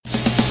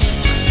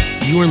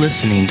You are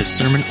listening to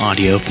sermon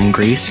audio from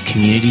Grace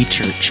Community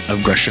Church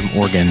of Gresham,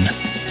 Oregon.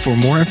 For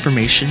more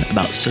information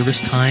about service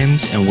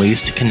times and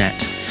ways to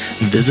connect,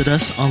 visit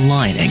us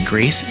online at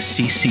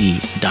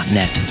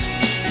gracecc.net.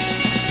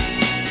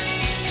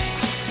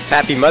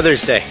 Happy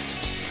Mother's Day.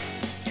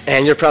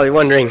 And you're probably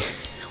wondering,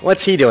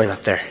 what's he doing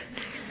up there?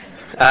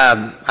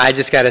 I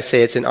just got to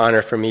say it's an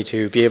honor for me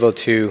to be able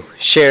to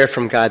share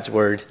from God's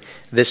Word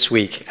this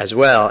week as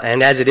well.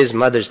 And as it is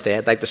Mother's Day,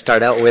 I'd like to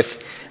start out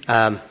with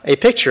a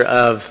picture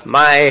of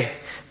my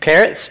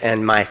parents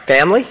and my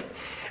family.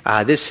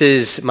 This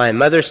is my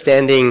mother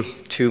standing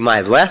to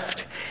my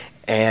left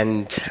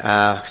and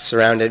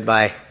surrounded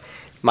by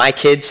my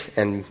kids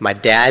and my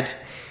dad.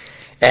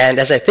 And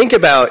as I think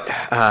about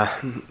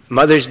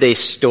Mother's Day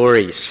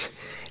stories,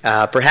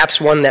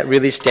 perhaps one that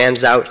really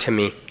stands out to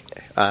me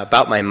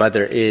about my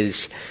mother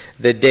is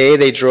the day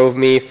they drove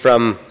me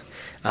from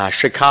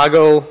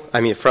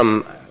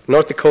from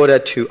North Dakota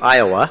to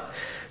Iowa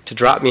to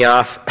drop me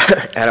off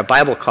at a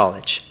Bible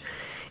college.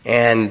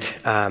 And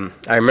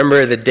I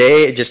remember the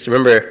day, I just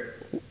remember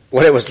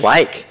what it was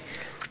like.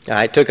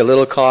 I took a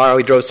little car,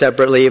 we drove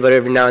separately, but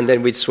every now and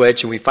then we'd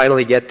switch, and we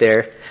finally get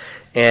there.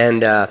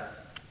 And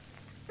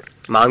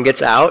Mom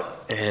gets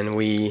out, and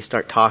we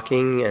start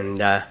talking,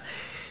 and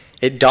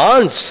it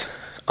dawns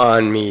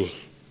on me,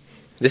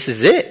 this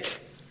is it.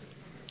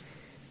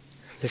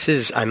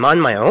 I'm on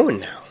my own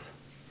now.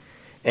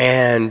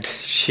 And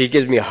she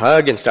gives me a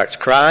hug and starts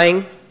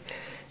crying.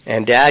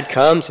 And Dad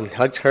comes and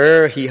hugs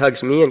her. He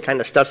hugs me and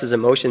kind of stuffs his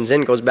emotions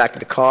in, goes back to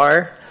the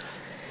car.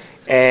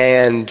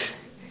 And,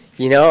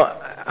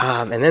 and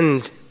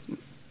then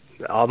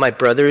all my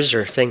brothers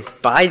are saying,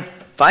 bye,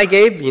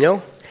 Gabe,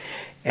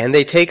 and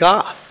they take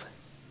off.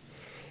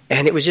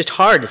 And it was just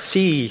hard to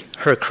see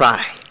her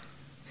cry.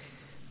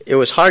 It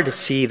was hard to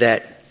see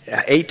that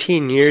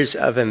 18 years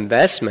of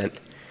investment,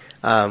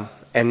 and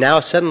now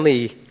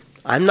suddenly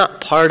I'm not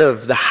part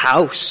of the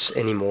house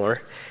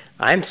anymore.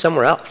 I'm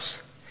somewhere else.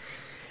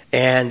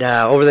 And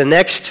over the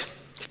next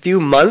few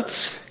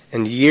months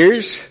and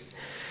years,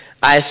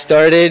 I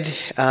started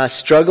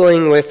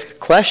struggling with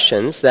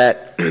questions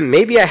that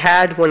maybe I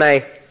had when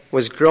I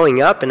was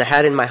growing up and I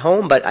had in my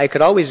home, but I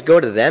could always go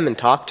to them and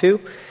talk to.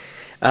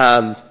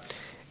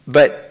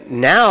 But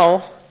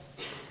now,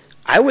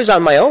 I was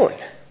on my own.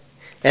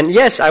 And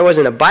yes, I was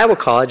in a Bible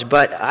college,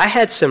 but I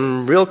had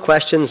some real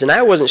questions, and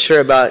I wasn't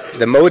sure about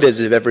the motives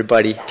of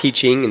everybody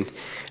teaching.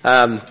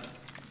 And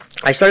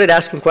I started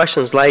asking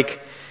questions like,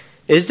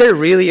 is there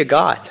really a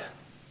God?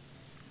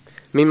 I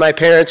mean, my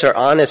parents are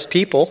honest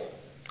people,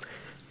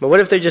 but what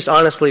if they're just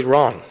honestly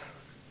wrong?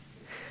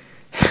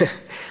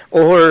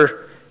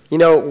 Or,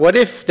 what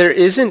if there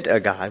isn't a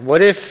God?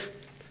 What if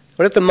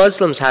the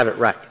Muslims have it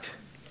right?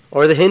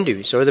 Or the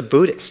Hindus, or the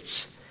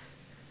Buddhists?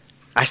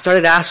 I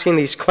started asking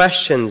these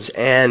questions,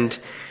 and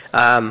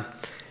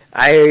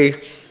I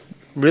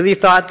really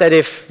thought that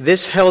if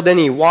this held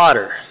any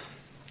water,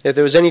 if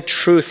there was any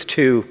truth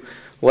to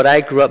what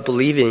I grew up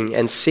believing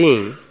and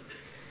seeing,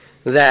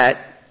 that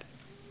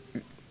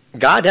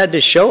God had to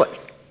show it.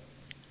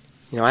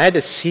 I had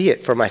to see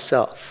it for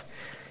myself.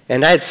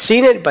 And I had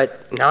seen it,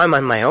 but now I'm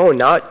on my own.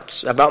 Now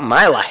it's about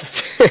my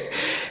life.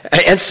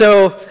 And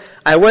so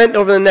I went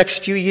over the next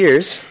few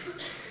years,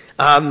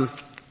 and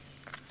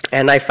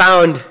I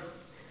found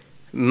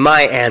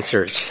my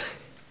answers.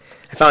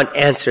 I found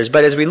answers.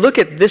 But as we look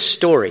at this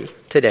story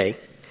today,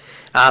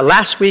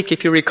 last week,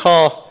 if you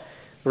recall,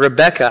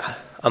 Rebecca,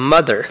 a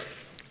mother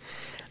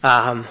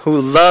who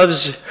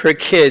loves her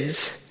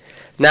kids,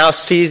 now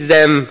sees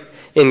them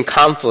in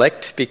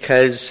conflict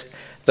because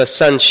the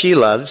son she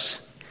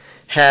loves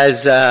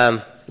has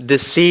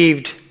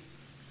deceived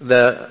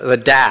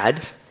the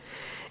dad,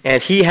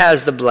 and he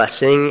has the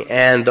blessing,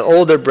 and the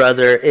older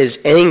brother is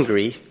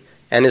angry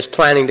and is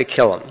planning to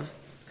kill him.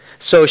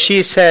 So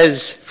she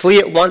says, flee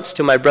at once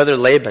to my brother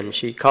Laban.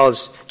 She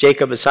calls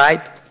Jacob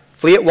aside,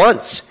 flee at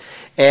once.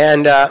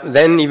 And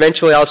then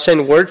eventually I'll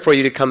send word for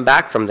you to come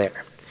back from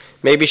there.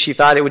 Maybe she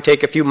thought it would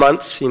take a few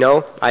months,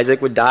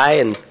 Isaac would die,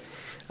 and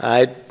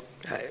they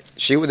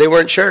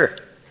weren't sure.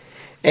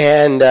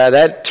 And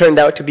that turned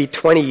out to be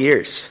 20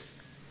 years.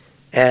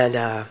 And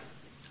I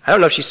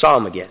don't know if she saw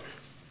him again.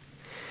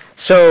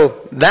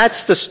 So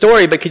that's the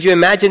story, but could you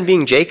imagine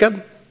being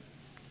Jacob?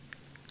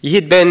 He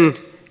had been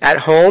at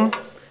home,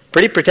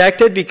 pretty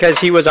protected because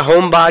he was a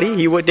homebody.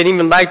 He didn't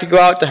even like to go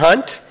out to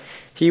hunt.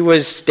 He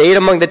stayed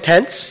among the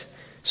tents,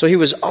 so he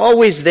was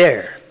always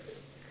there.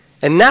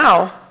 And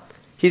now,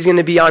 he's going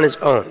to be on his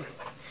own.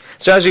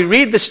 So as we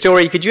read the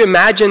story, could you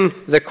imagine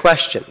the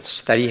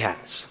questions that he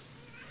has?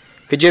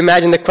 Could you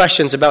imagine the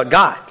questions about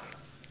God?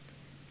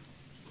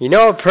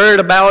 I've heard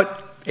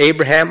about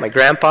Abraham, my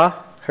grandpa,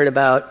 heard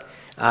about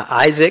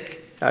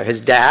Isaac,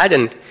 his dad,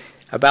 and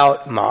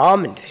about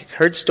Mom, and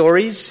heard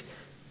stories.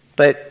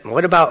 But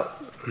what about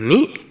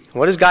me?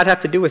 What does God have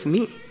to do with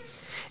me?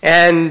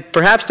 And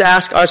perhaps to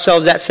ask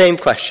ourselves that same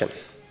question.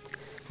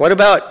 What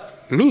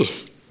about me?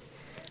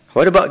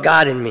 What about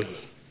God and me?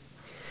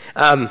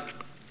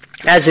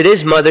 As it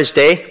is Mother's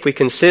Day, if we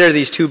consider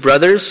these two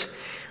brothers,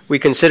 we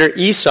consider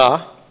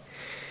Esau,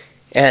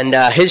 And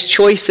his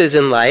choices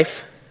in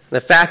life,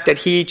 the fact that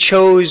he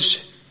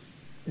chose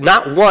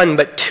not one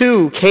but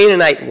two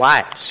Canaanite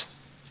wives,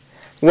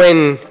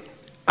 when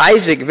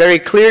Isaac very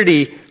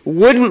clearly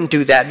wouldn't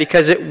do that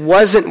because it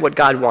wasn't what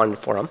God wanted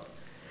for him.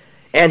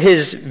 And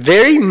his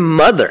very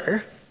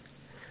mother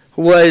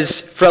was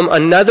from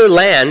another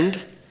land,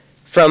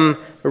 from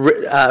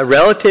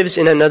relatives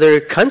in another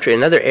country,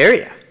 another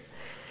area.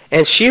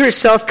 And she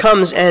herself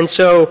comes, and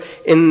so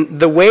in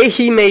the way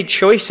he made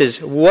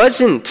choices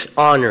wasn't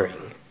honoring.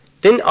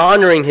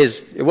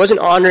 It wasn't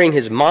honoring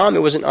his mom,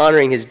 it wasn't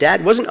honoring his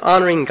dad, it wasn't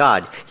honoring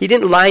God. He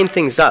didn't line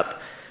things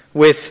up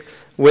with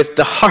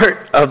the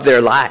heart of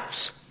their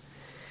lives.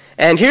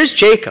 And here's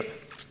Jacob.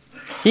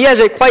 He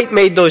hasn't quite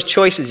made those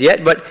choices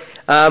yet, but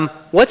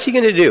what's he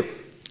going to do?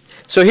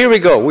 So here we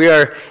go. We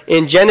are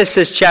in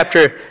Genesis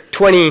chapter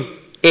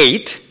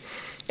 28.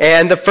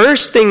 And the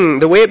first thing,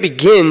 the way it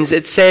begins,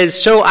 it says,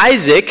 "So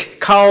Isaac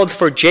called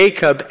for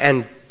Jacob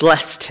and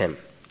blessed him."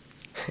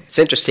 It's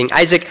interesting.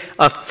 Isaac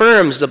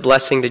affirms the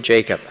blessing to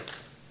Jacob.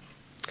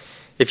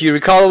 If you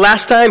recall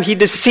last time, he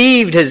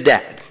deceived his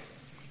dad.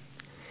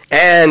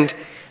 And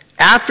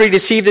after he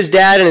deceived his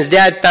dad and his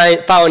dad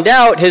found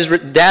out, his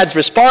dad's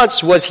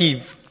response was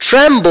he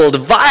trembled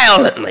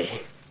violently.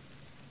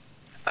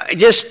 I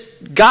just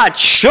got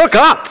shook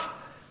up.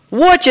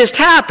 What just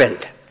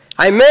happened?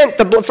 I meant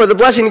for the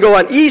blessing to go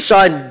on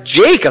Esau, and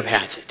Jacob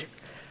has it.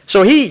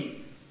 So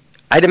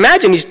I'd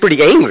imagine he's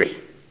pretty angry.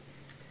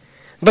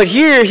 But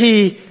here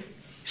he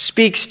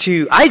speaks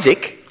to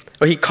Isaac,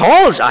 or he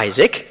calls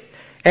Isaac,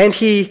 and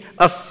he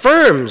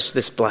affirms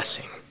this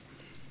blessing.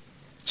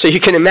 So you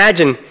can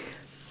imagine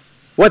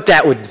what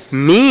that would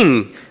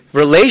mean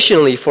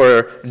relationally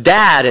for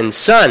dad and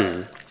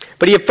son.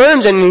 But he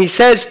affirms, and he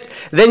says,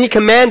 then he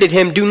commanded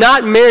him, "Do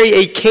not marry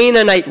a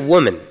Canaanite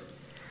woman.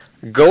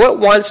 Go at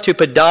once to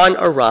Padan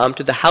Aram,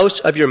 to the house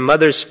of your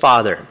mother's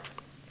father,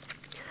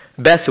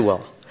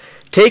 Bethuel.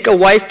 Take a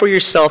wife for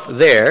yourself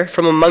there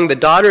from among the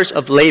daughters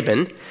of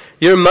Laban,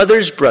 your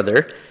mother's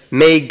brother.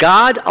 May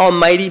God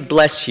Almighty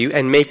bless you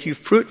and make you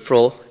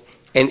fruitful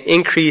and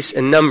increase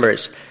in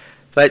numbers."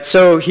 But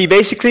so he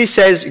basically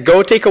says,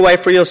 go take a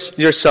wife for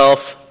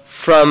yourself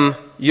from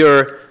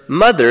your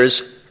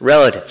mother's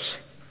relatives.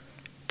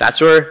 That's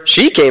where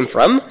she came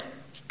from.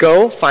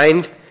 Go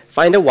find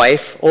a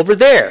wife over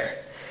there.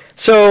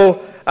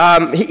 So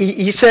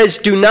he says,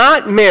 do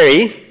not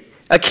marry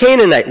a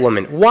Canaanite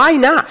woman. Why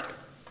not?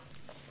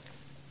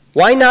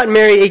 Why not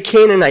marry a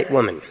Canaanite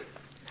woman?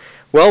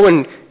 Well,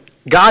 when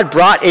God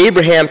brought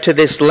Abraham to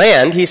this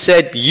land, he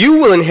said, you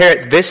will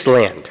inherit this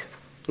land.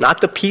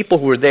 Not the people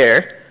who were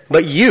there,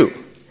 but you.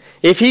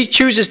 If he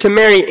chooses to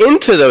marry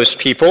into those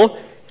people,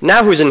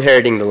 now who's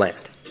inheriting the land?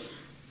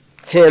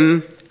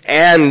 Him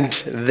and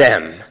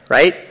them,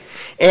 right?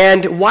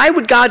 And why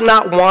would God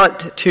not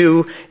want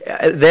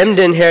them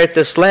to inherit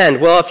this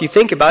land? Well, if you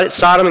think about it,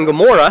 Sodom and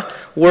Gomorrah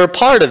were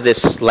part of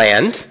this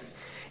land,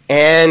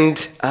 and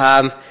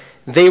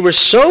they were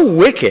so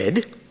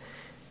wicked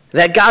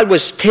that God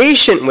was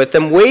patient with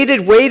them,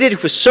 waited,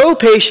 was so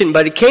patient,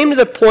 but it came to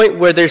the point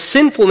where their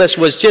sinfulness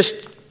was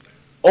just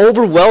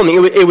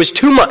overwhelming. It was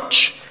too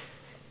much.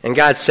 And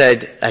God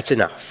said, that's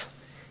enough.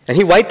 And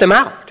he wiped them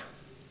out.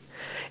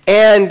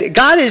 And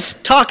God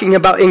is talking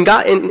about,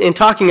 in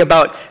talking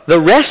about the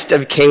rest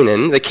of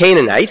Canaan, the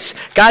Canaanites,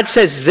 God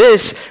says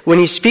this when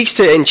he speaks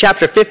in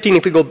chapter 15,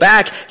 if we go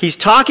back, he's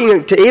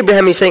talking to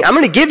Abraham, he's saying, I'm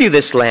going to give you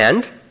this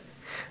land,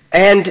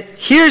 and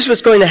here's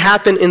what's going to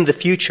happen in the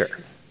future.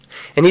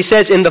 And he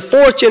says, in the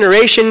fourth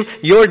generation,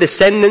 your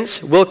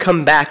descendants will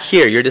come back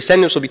here. Your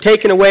descendants will be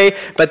taken away,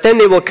 but then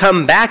they will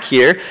come back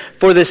here,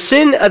 for the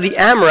sin of the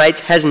Amorites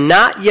has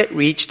not yet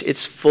reached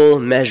its full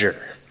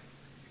measure.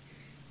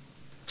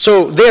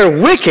 So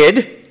they're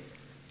wicked,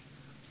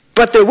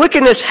 but their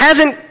wickedness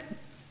hasn't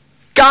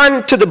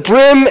gone to the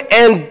brim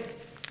and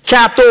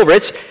capped over.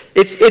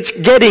 It's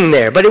getting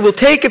there, but it will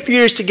take a few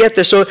years to get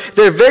there. So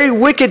they're very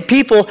wicked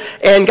people,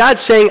 and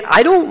God's saying,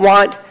 I don't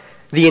want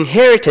the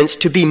inheritance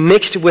to be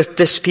mixed with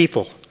this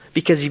people,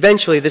 because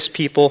eventually this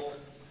people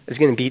is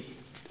going to be,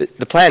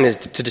 the plan is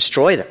to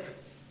destroy them.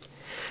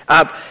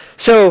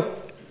 So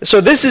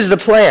this is the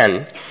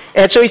plan.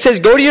 And so he says,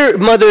 go to your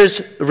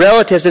mother's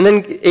relatives, and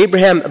then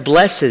Abraham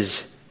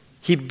blesses.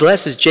 He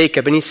blesses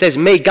Jacob, and he says,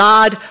 may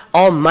God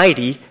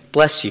Almighty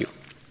bless you.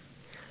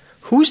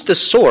 Who's the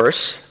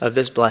source of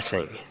this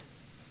blessing?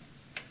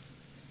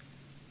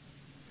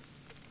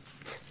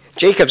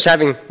 Jacob's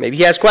maybe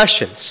he has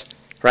questions,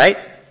 right?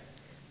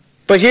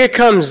 But here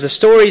comes the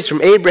stories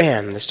from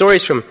Abraham, the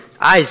stories from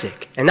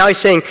Isaac. And now he's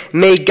saying,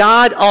 may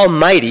God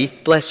Almighty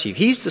bless you.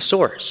 He's the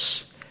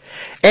source.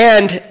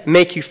 And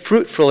make you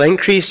fruitful,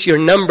 increase your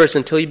numbers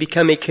until you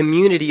become a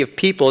community of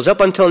peoples. Up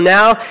until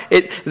now,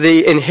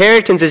 the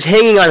inheritance is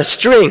hanging on a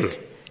string.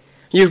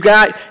 You've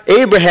got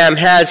Abraham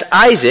has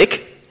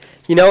Isaac,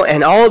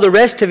 and all the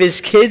rest of his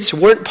kids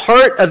weren't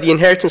part of the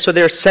inheritance, so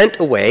they're sent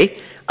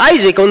away.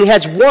 Isaac only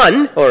has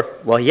one,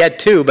 he had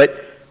two,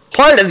 but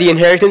part of the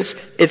inheritance,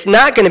 it's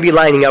not going to be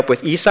lining up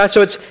with Esau,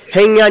 so it's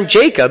hanging on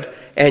Jacob.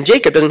 and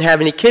Jacob doesn't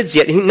have any kids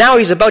yet. Now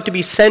he's about to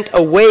be sent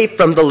away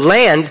from the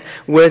land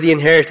where the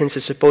inheritance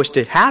is supposed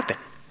to happen.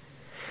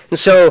 And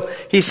so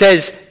he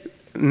says,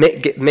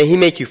 may he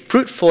make you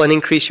fruitful and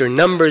increase your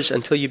numbers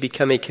until you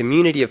become a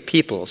community of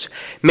peoples.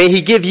 May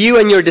he give you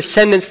and your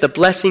descendants the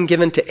blessing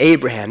given to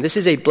Abraham. This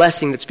is a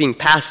blessing that's being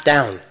passed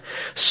down.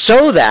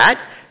 So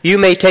that you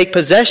may take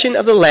possession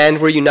of the land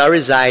where you now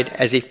reside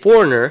as a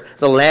foreigner,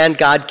 the land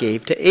God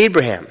gave to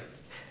Abraham.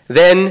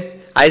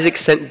 Then Isaac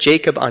sent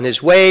Jacob on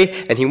his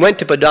way, and he went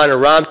to Padan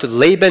Aram to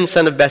Laban,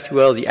 son of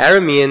Bethuel, the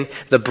Aramean,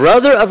 the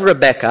brother of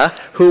Rebekah,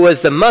 who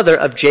was the mother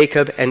of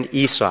Jacob and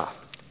Esau.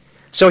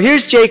 So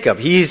here's Jacob.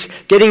 He's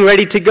getting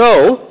ready to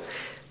go.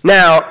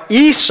 Now,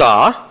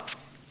 Esau,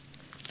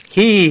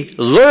 he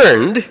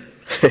learned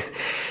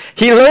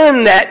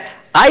that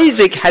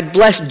Isaac had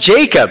blessed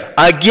Jacob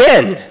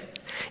again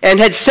and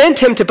had sent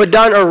him to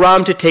Padan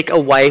Aram to take a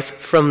wife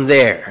from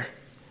there.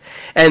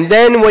 And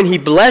then when he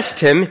blessed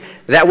him,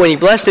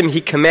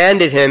 he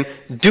commanded him,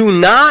 do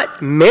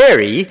not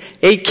marry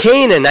a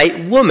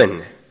Canaanite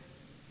woman.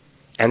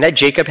 And that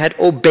Jacob had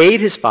obeyed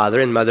his father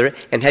and mother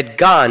and had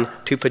gone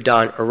to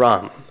Padan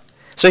Aram.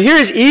 So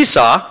here's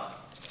Esau.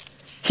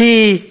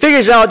 He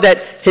figures out that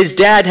his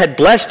dad had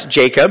blessed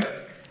Jacob,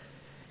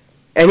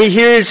 and he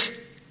hears,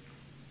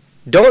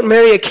 don't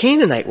marry a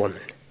Canaanite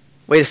woman.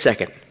 Wait a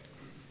second.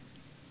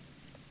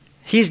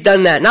 He's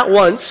done that not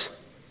once,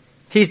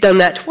 he's done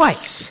that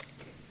twice.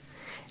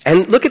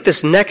 And look at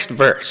this next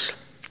verse.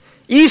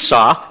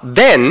 Esau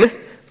then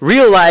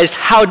realized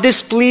how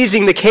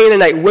displeasing the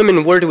Canaanite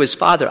women were to his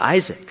father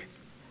Isaac.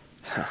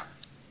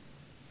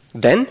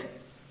 Then,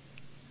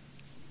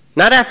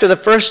 not after the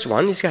first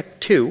one, he's got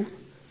two,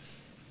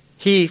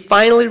 he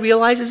finally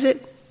realizes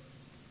it.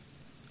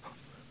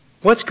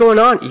 What's going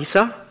on,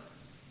 Esau?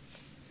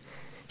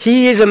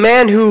 He is a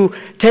man who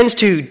tends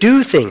to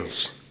do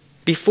things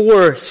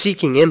before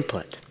seeking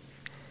input.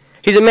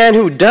 He's a man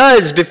who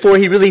does before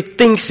he really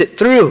thinks it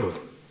through.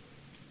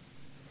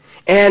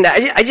 And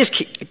I just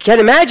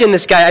can't imagine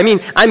this guy. I mean,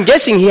 I'm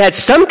guessing he had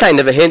some kind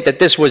of a hint that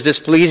this was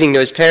displeasing to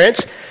his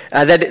parents,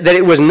 that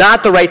it was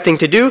not the right thing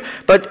to do.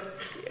 But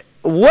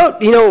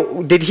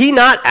did he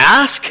not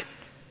ask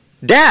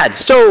Dad?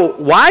 So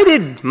why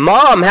did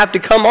Mom have to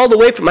come all the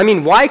way from? I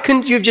mean, why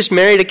couldn't you have just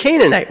married a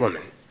Canaanite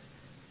woman?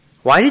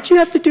 Why did you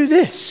have to do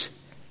this?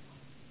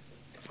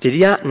 Did he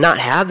not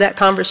have that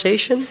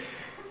conversation?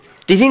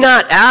 Did he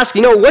not ask,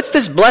 what's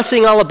this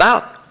blessing all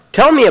about?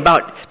 Tell me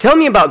about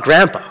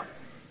Grandpa.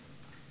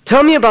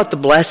 Tell me about the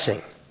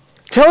blessing.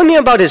 Tell me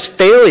about his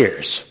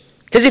failures.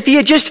 Because if he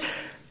had just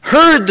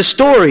heard the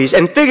stories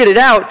and figured it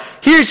out,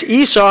 here's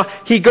Esau.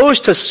 He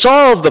goes to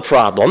solve the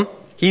problem.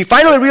 He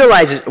finally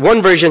realizes,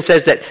 one version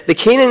says that the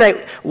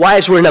Canaanite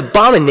wives were an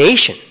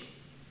abomination.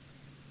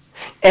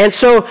 And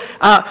so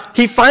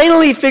he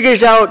finally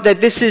figures out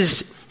that this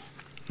is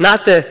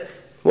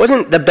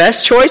wasn't the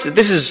best choice, that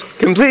this is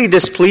completely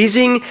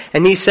displeasing.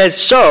 And he says,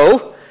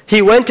 so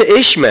he went to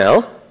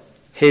Ishmael,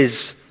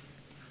 his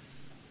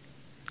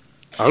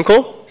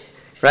uncle,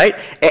 right,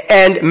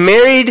 and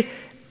married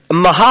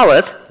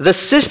Mahalath, the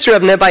sister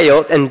of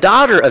Nebaioth and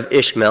daughter of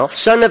Ishmael,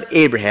 son of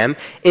Abraham,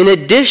 in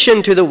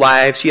addition to the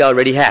wives he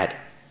already had.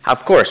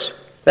 Of course,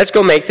 let's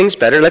go make things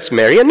better. Let's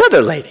marry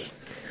another lady.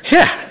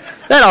 Yeah,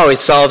 that always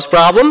solves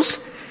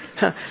problems.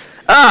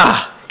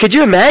 Could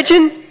you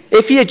imagine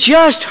if he had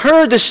just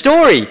heard the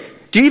story?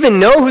 Do you even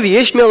know who the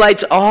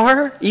Ishmaelites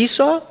are,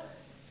 Esau?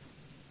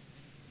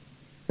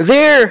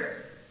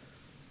 They're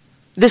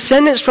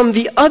descendants from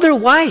the other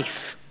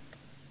wife.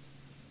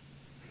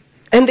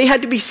 And they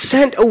had to be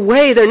sent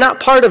away. They're not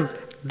part of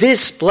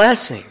this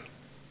blessing.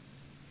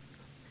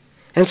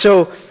 And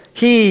so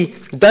he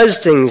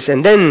does things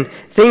and then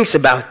thinks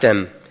about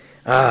them.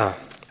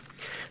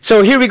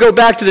 So here we go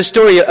back to the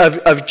story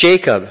of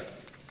Jacob.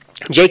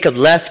 Jacob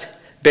left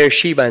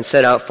Beersheba and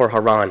set out for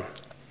Haran.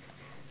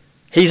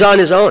 He's on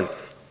his own.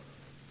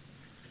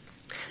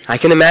 I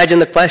can imagine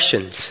the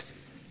questions.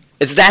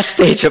 It's that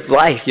stage of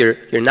life.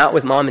 You're not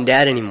with mom and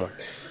dad anymore.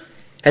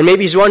 And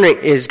maybe he's wondering,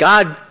 is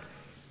God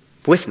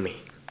with me?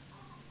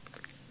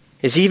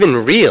 Is he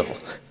even real?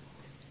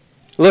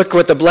 Look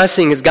what the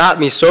blessing has got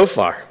me so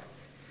far.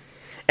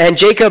 And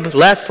Jacob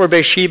left for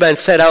Beersheba and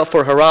set out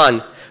for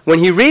Haran. When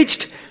he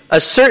reached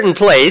a certain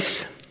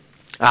place,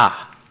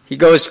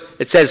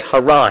 it says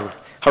Haran.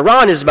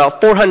 Haran is about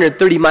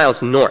 430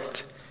 miles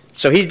north.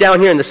 So he's down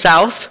here in the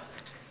south,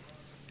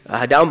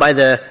 down by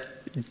the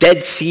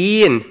Dead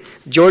Sea and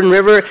Jordan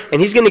River,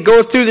 and he's going to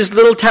go through this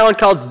little town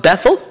called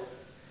Bethel.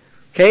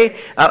 Okay?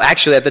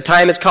 Actually, at the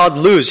time it's called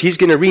Luz. He's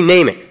going to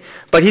rename it.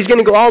 But he's going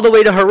to go all the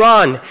way to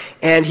Haran,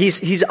 and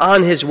he's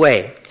on his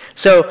way.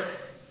 So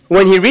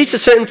when he reached a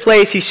certain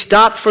place, he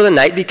stopped for the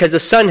night because the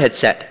sun had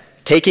set.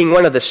 Taking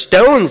one of the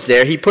stones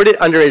there, he put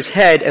it under his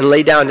head and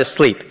lay down to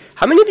sleep.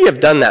 How many of you have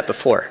done that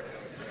before?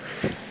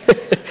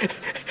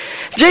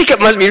 Jacob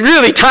must be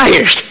really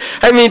tired.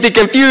 I mean, to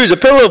confuse a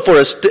pillow for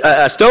a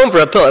stone for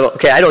a pillow.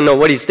 Okay, I don't know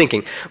what he's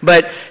thinking.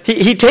 But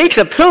he takes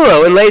a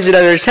pillow and lays it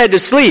under his head to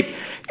sleep.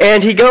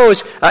 And he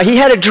goes, he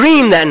had a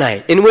dream that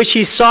night in which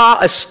he saw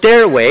a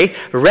stairway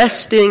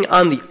resting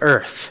on the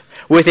earth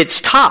with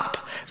its top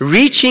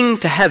reaching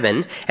to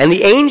heaven, and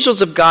the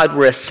angels of God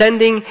were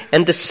ascending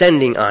and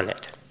descending on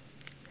it.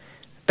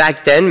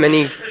 Back then,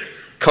 many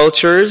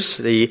cultures,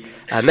 the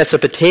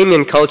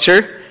Mesopotamian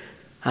culture,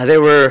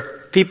 there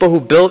were people who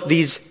built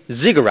these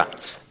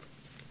ziggurats.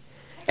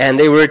 And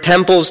they were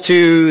temples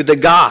to the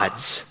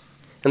gods.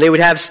 And they would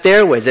have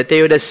stairways that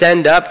they would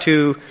ascend up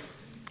to,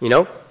 kind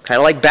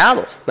of like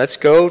battle. Let's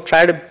go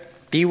try to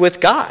be with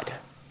God.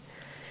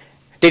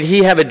 Did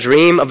he have a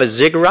dream of a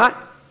ziggurat?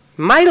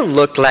 Might have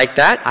looked like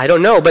that. I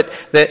don't know. But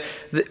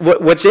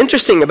what's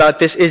interesting about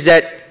this is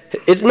that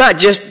it's not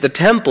just the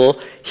temple.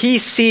 He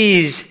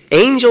sees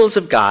angels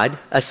of God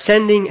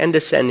ascending and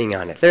descending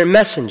on it. They're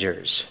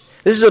messengers.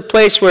 This is a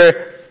place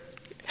where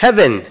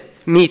heaven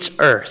meets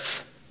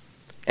earth.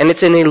 And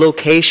it's in a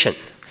location.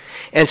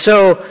 And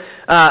so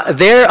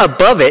there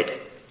above it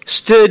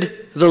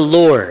stood the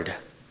Lord.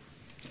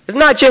 It's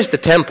not just the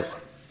temple.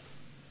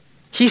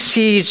 He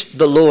sees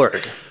the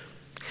Lord.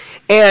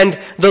 And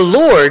the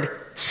Lord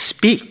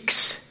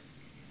speaks.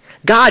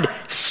 God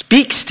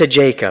speaks to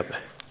Jacob.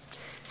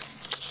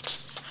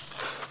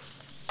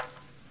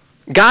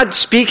 God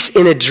speaks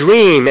in a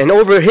dream, and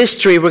over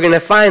history we're going to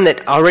find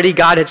that already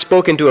God had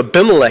spoken to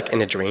Abimelech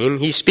in a dream.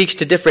 He speaks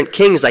to different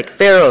kings like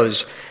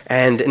Pharaohs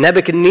and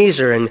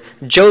Nebuchadnezzar and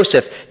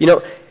Joseph.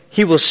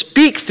 He will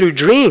speak through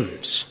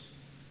dreams.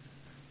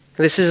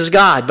 This is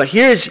God. But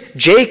here's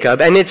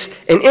Jacob, and it's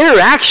an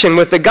interaction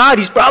with the God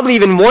he's probably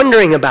even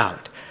wondering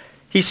about.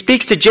 He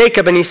speaks to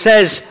Jacob and he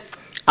says,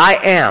 I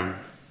am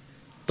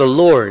the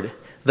Lord,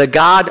 the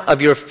God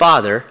of your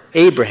father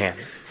Abraham,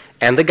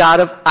 and the God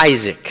of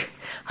Isaac.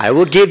 I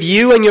will give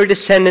you and your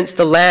descendants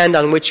the land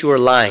on which you are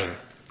lying.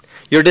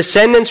 Your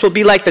descendants will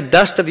be like the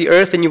dust of the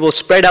earth, and you will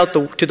spread out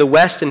to the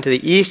west and to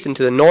the east and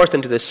to the north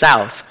and to the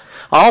south.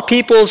 All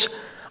peoples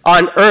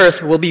on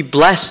earth will be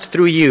blessed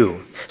through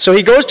you. So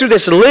he goes through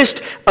this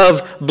list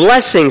of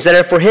blessings that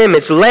are for him.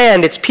 It's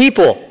land, it's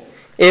people.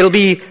 It'll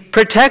be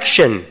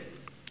protection.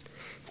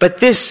 But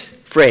this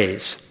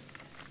phrase,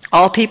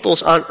 all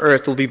peoples on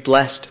earth will be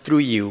blessed through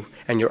you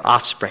and your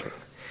offspring.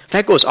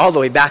 That goes all the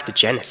way back to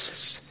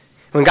Genesis,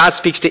 when God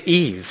speaks to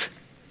Eve.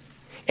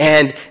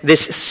 And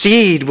this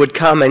seed would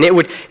come, and it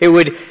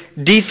would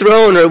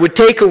dethrone, or it would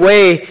take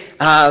away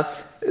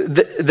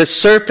the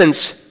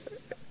serpent's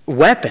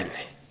weapon.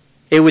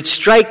 It would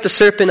strike the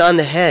serpent on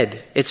the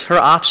head. It's her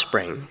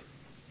offspring.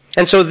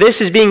 And so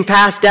this is being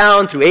passed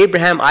down through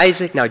Abraham,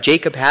 Isaac. Now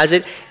Jacob has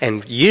it.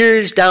 And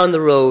years down the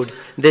road,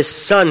 this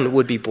son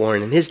would be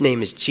born, and his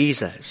name is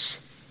Jesus.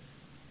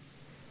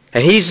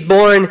 And he's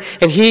born,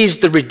 and he's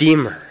the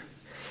Redeemer.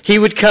 He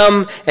would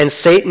come, and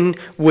Satan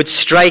would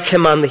strike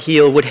him on the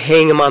heel, would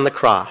hang him on the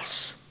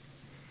cross.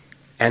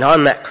 And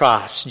on that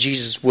cross,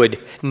 Jesus would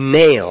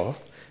nail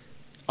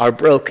our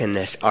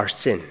brokenness, our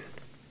sin.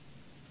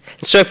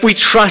 And so if we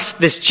trust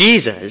this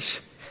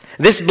Jesus,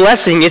 this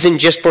blessing isn't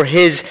just for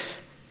his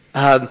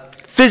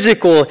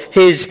physical,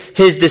 his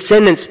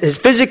descendants, his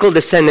physical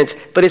descendants,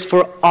 but it's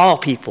for all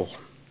people.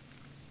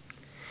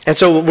 And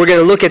so we're going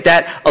to look at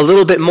that a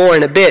little bit more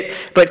in a bit.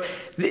 But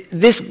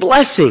this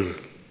blessing,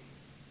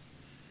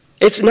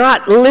 it's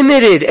not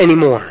limited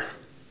anymore.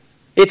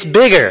 It's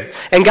bigger.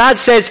 And God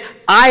says,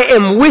 I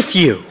am with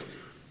you.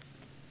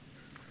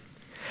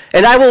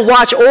 And I will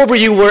watch over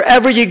you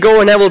wherever you go,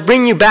 and I will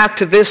bring you back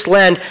to this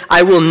land.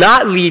 I will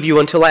not leave you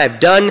until I have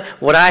done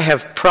what I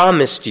have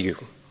promised you.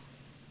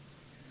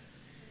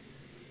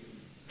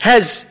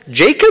 Has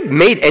Jacob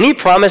made any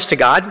promise to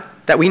God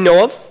that we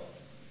know of?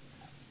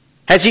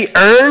 Has he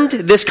earned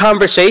this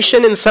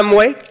conversation in some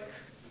way?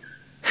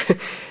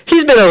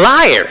 He's been a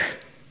liar.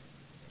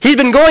 He's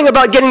been going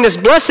about getting this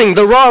blessing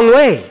the wrong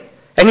way.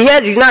 And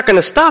he's not going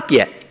to stop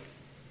yet.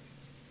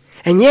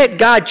 And yet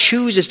God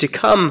chooses to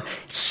come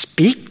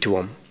speak to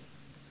him.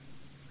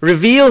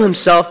 Reveal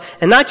himself,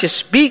 and not just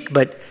speak,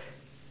 but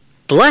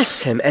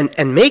bless him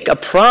and make a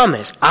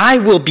promise. I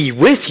will be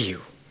with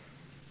you.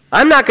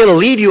 I'm not going to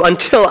leave you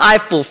until I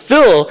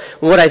fulfill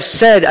what I've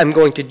said I'm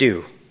going to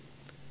do.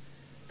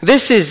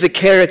 This is the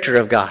character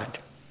of God.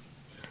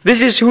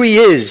 This is who he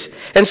is.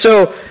 And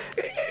so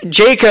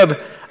Jacob,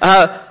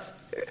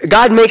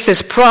 God makes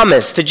this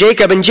promise to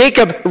Jacob, and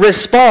Jacob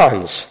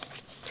responds.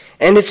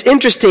 And it's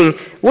interesting,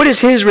 what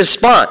is his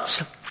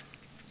response?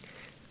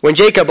 When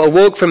Jacob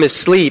awoke from his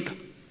sleep,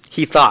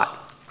 he thought,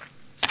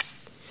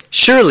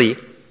 surely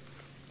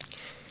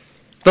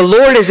the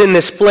Lord is in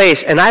this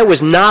place, and I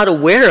was not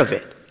aware of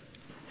it.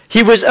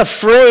 He was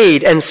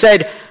afraid and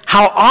said,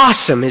 how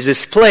awesome is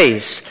this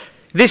place?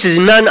 This is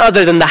none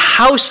other than the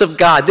house of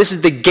God. This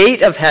is the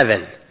gate of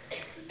heaven.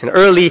 And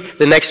early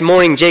the next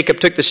morning, Jacob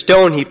took the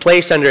stone he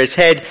placed under his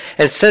head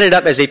and set it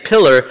up as a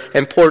pillar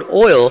and poured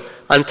oil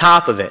on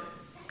top of it.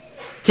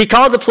 He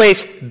called the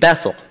place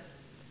Bethel,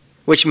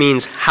 which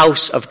means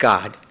house of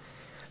God,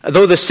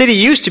 though the city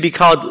used to be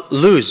called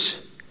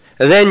Luz.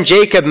 Then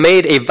Jacob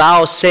made a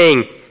vow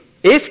saying,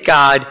 if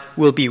God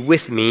will be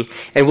with me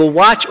and will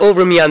watch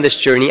over me on this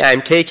journey I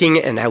am taking,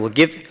 and I will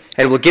give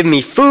and will give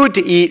me food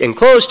to eat and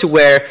clothes to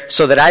wear,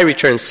 so that I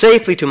return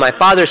safely to my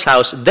father's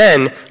house.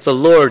 Then the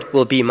Lord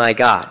will be my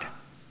God.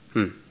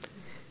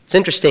 It's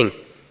interesting.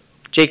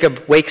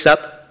 Jacob wakes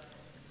up.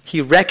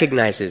 He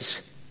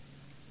recognizes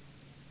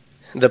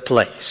the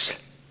place,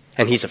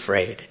 and he's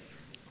afraid.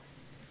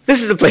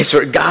 This is the place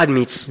where God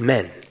meets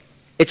men.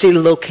 It's a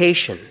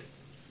location.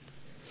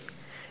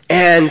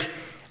 And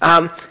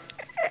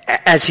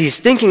as he's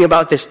thinking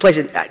about this place,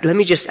 let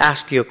me just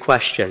ask you a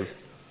question.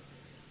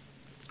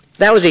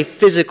 That was a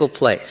physical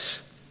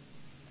place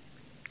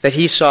that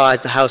he saw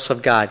as the house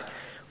of God.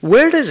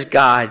 Where does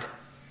God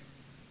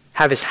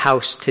have his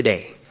house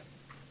today?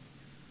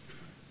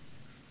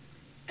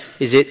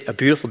 Is it a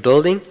beautiful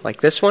building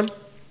like this one?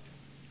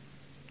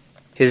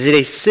 Is it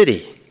a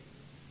city?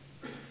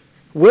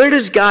 Where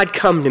does God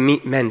come to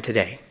meet men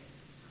today?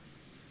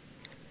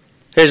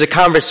 There's a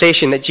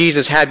conversation that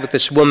Jesus had with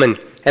this woman,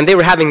 and they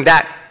were having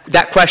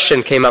that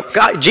question came up.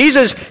 God,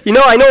 Jesus,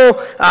 I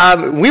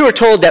know we were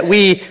told that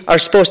we are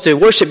supposed to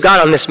worship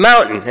God on this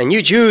mountain, and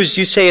you Jews,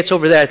 you say it's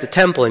over there at the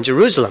temple in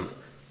Jerusalem.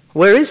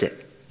 Where is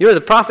it? You're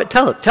the prophet,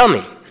 tell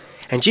me.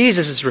 And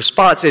Jesus'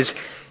 response is,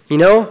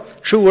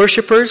 true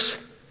worshipers,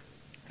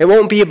 it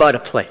won't be about a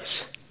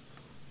place.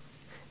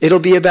 It'll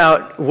be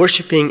about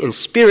worshiping in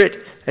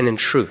spirit and in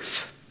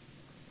truth.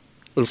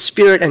 In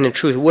spirit and in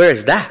truth. Where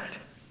is that?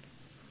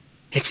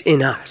 It's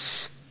in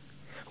us.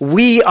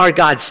 We are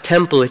God's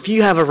temple. If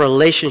you have a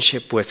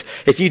relationship with,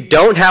 if you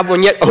don't have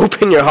one yet,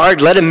 open your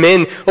heart, let him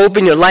in,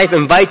 open your life,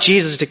 invite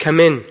Jesus to come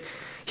in.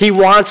 He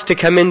wants to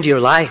come into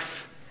your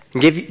life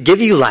and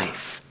give you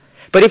life.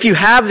 But if you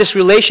have this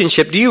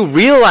relationship, do you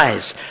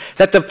realize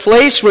that the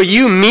place where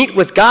you meet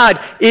with God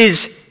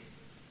is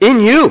in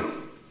you?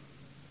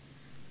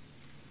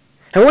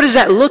 And what does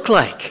that look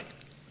like?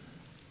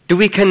 Do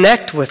we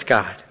connect with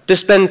God? To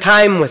spend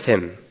time with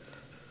him?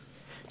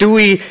 Do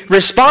we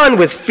respond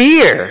with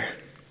fear?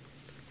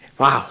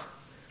 Wow.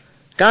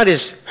 God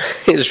is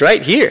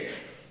right here.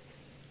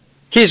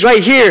 He's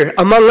right here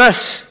among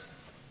us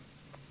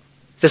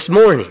this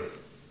morning.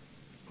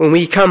 When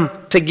we come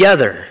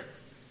together,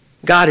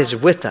 God is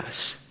with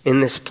us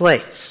in this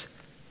place.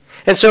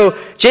 And so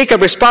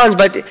Jacob responds,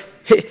 but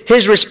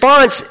his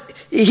response,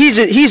 he's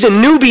a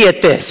newbie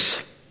at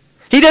this.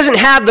 He doesn't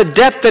have the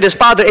depth that his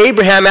father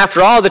Abraham,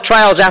 after all the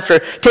trials, after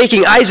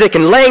taking Isaac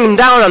and laying him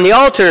down on the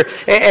altar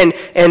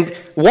and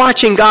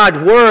watching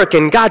God work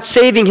and God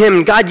saving him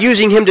and God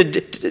using him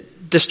to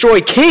destroy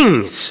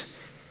kings.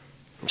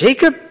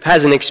 Jacob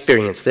hasn't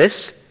experienced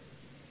this.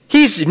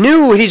 He's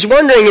new. He's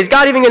wondering, is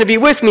God even going to be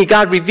with me?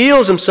 God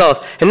reveals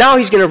himself, and now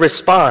he's going to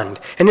respond.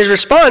 And his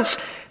response,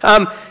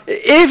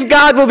 if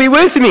God will be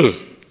with me,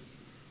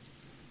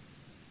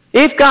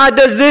 if God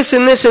does this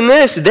and this and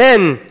this,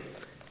 then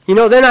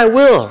I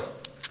will.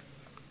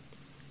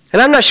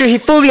 And I'm not sure he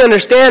fully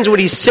understands what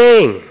he's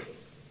saying.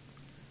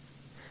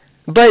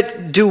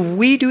 But do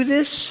we do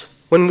this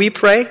when we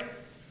pray?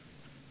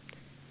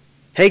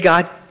 Hey,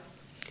 God,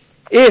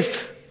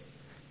 if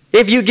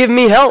you give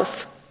me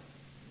health,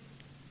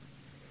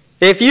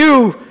 if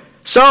you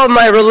solve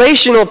my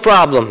relational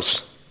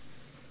problems,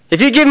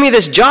 if you give me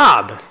this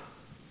job,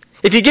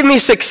 if you give me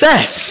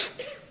success,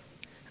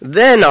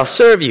 then I'll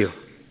serve you.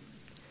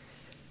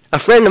 A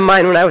friend of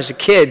mine when I was a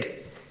kid,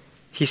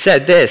 he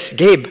said this,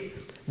 Gabe,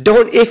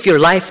 don't if your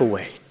life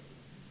away.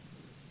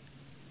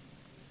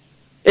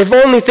 If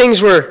only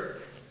things were,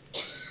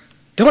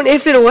 don't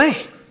if it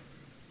away.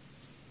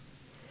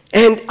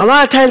 And a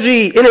lot of times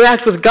we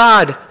interact with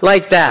God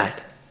like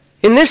that.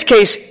 In this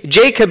case,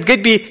 Jacob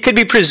could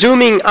be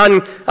presuming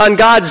on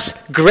God's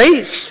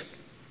grace.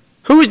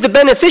 Who's the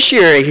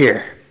beneficiary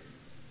here?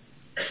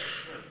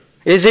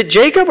 Is it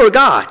Jacob or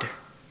God?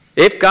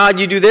 If God,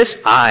 you do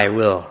this, I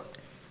will.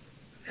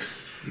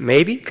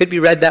 Maybe, could be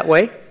read that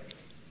way.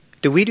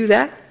 Do we do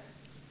that?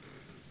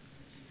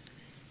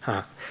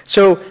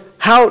 So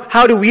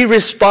how do we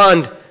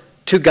respond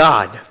to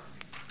God?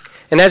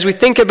 And as we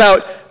think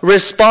about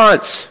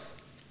response,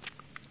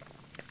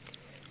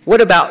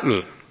 what about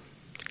me?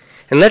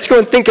 And let's go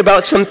and think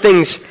about some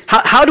things.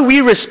 How do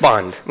we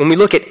respond when we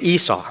look at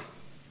Esau?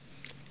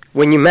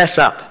 When you mess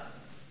up?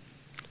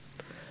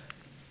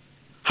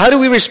 How do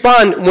we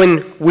respond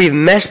when we've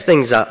messed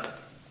things up?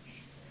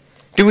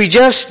 Do we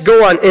just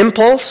go on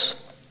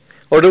impulse?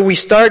 Or do we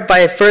start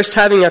by first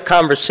having a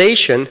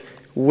conversation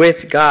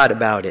with God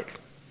about it?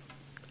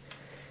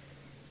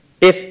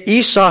 If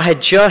Esau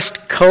had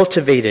just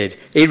cultivated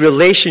a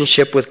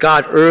relationship with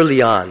God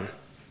early on,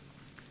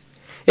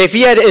 if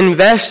he had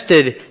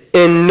invested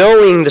in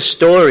knowing the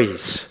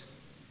stories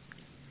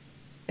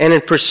and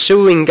in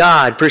pursuing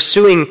God,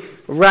 pursuing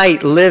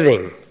right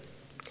living,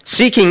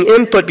 seeking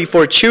input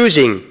before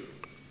choosing,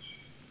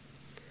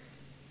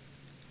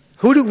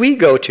 who do we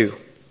go to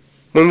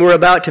when we're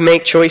about to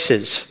make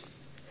choices?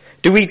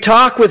 Do we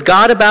talk with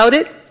God about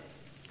it?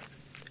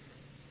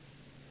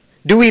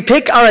 Do we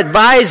pick our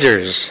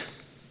advisors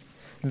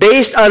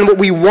based on what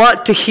we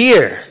want to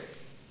hear?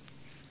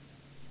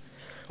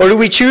 Or do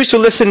we choose to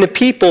listen to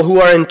people who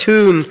are in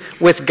tune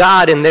with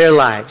God in their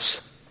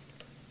lives?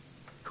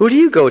 Who do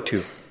you go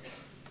to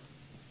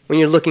when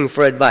you're looking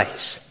for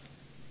advice?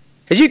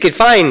 Because you could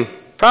find,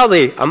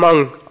 probably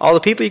among all the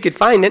people you could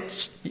find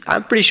it,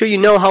 I'm pretty sure you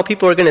know how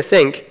people are going to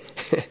think.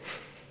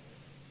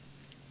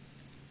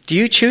 Do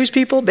you choose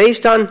people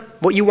based on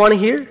what you want to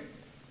hear?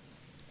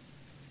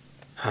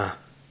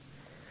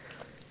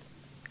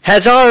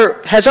 Has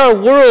our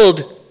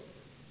world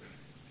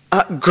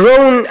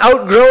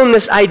outgrown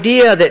this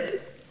idea that,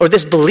 or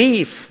this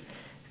belief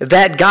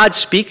that God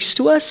speaks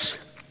to us?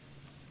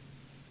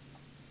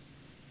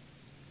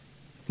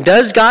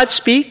 Does God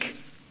speak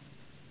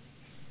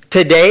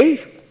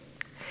today?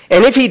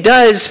 And if he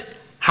does,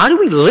 how do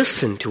we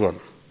listen to him?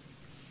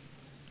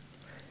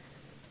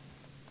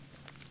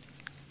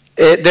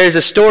 There's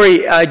a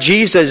story,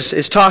 Jesus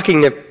is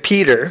talking to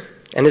Peter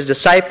and his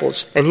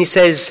disciples, and he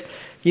says,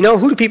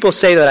 who do people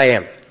say that I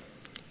am?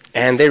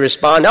 And they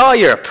respond,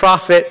 you're a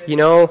prophet,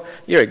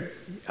 you're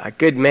a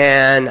good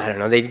man. I don't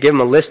know, they give him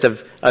a list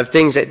of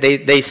things that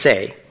they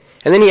say.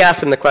 And then he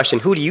asks them the question,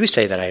 who do you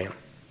say that I am?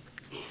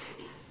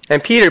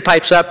 And Peter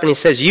pipes up and he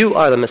says, you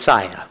are the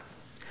Messiah,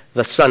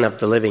 the Son of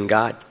the living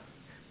God.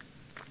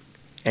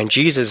 And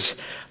Jesus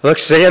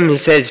looks at him and he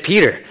says,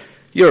 Peter,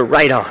 you're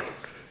right on.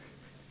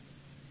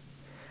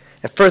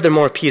 And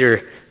furthermore,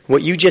 Peter,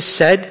 what you just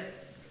said,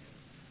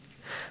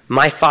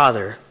 my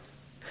Father,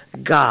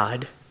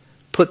 God,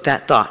 put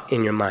that thought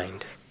in your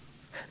mind.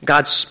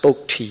 God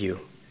spoke to you.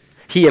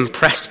 He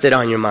impressed it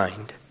on your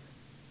mind.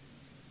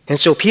 And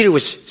so Peter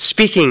was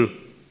speaking,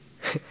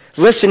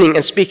 listening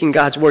and speaking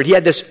God's word. He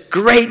had this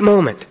great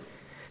moment.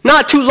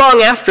 Not too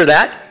long after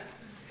that,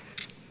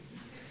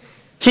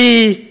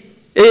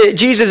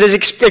 Jesus is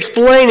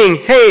explaining,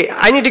 hey,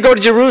 I need to go to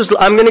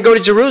Jerusalem. I'm going to go to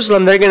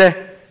Jerusalem. They're going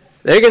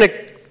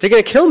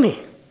to kill me.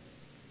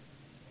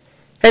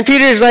 And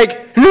Peter's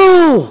like,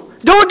 no,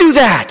 don't do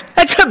that.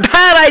 That's a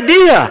bad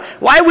idea.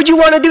 Why would you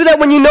want to do that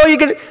when you know you're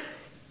going to...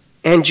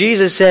 And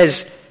Jesus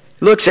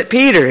looks at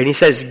Peter and he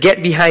says,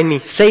 get behind me,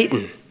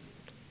 Satan.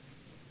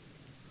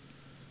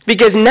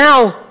 Because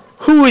now,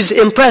 who is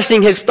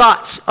impressing his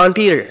thoughts on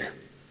Peter?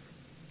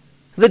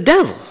 The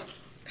devil.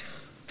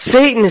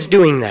 Satan is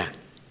doing that.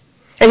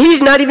 And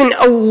he's not even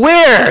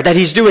aware that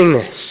he's doing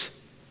this.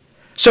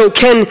 So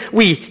can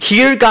we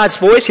hear God's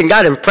voice? Can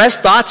God impress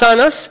thoughts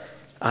on us?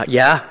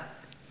 Yeah.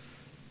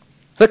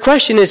 The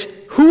question is,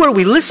 who are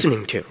we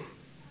listening to?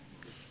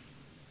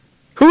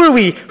 Who are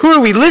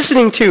we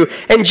listening to?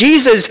 And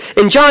Jesus,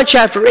 in John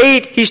chapter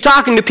 8, he's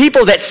talking to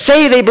people that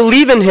say they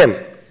believe in him.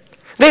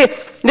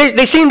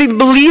 They seem to be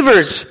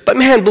believers, but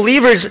man,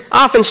 believers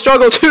often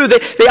struggle too.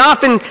 They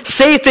often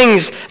say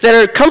things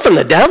that come from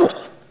the devil.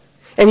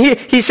 And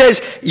he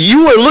says,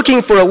 you are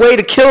looking for a way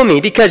to kill me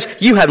because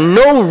you have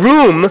no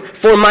room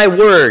for my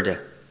word.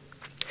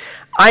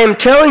 I am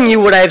telling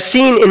you what I have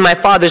seen in my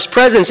Father's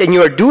presence, and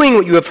you are doing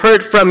what you have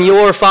heard from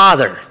your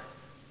Father.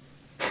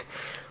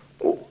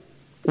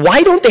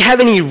 Why don't they have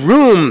any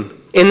room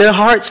in their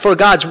hearts for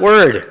God's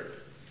word?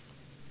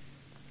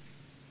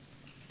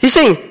 He's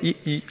saying,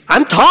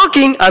 I'm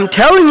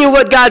telling you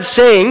what God's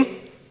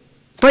saying,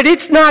 but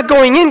it's not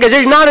going in because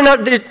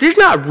there's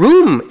not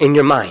room in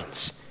your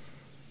minds.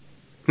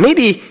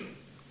 Maybe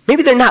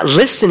they're not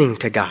listening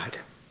to God.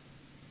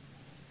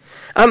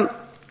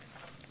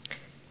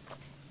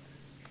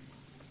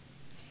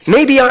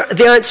 Maybe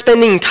they aren't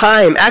spending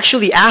time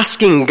actually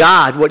asking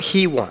God what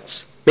he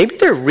wants. Maybe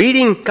they're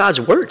reading God's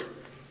word.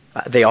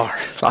 They are.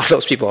 A lot of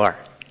those people are.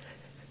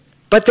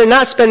 But they're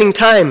not spending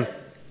time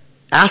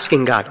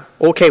asking God,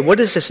 okay, what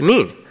does this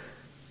mean?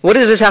 What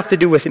does this have to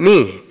do with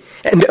me?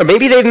 And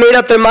maybe they've made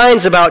up their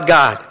minds about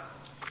God.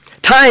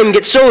 Time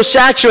gets so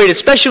saturated,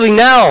 especially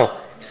now.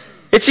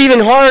 It's even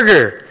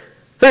harder.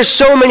 There's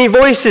so many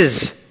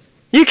voices.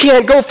 You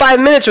can't go 5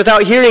 minutes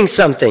without hearing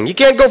something. You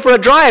can't go for a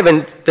drive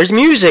and there's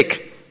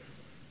music.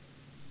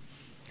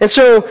 And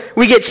so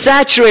we get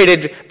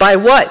saturated by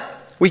what?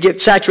 We get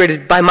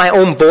saturated by my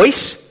own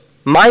voice,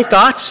 my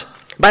thoughts,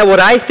 by what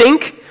I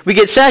think. We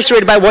get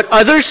saturated by what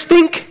others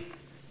think,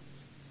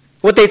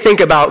 what they think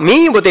about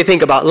me, what they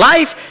think about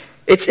life.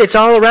 It's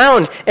all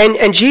around.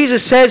 And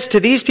Jesus says to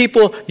these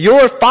people,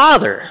 your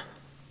Father.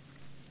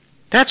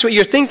 That's what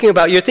you're thinking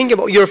about. You're thinking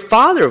about what your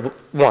Father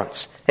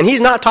wants. And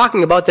he's not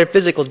talking about their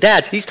physical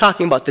dads. He's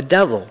talking about the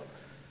devil.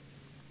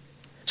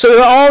 So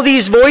there are all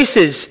these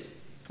voices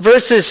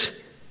versus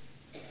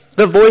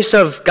the voice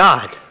of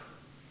God.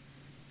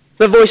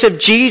 The voice of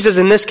Jesus,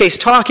 in this case,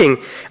 talking.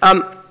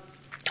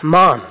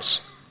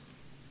 Moms.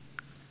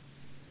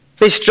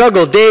 They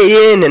struggle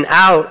day in and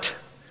out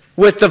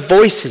with the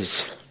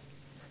voices.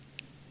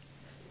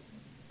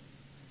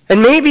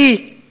 And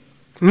maybe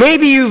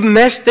you've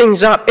messed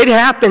things up. It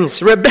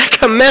happens.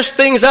 Rebecca messed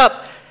things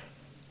up.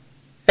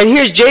 And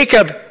here's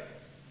Jacob.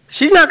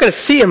 She's not going to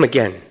see him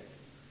again.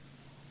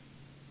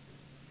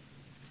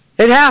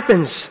 It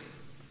happens.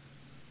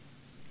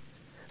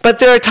 But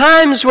there are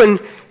times when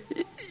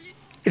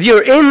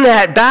you're in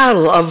that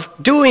battle of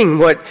doing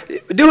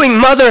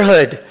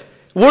motherhood,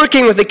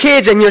 working with the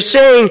kids, and you're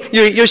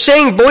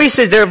saying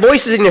voices. There are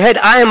voices in your head.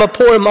 I am a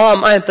poor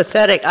mom. I am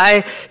pathetic.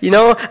 I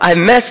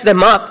messed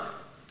them up.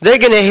 They're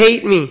going to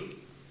hate me.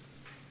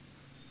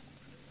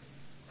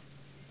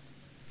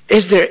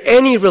 Is there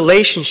any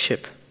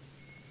relationship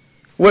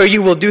where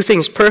you will do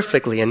things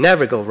perfectly and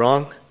never go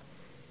wrong?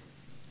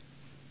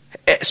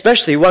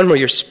 Especially one where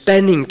you're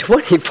spending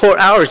 24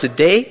 hours a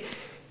day?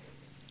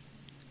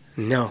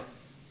 No,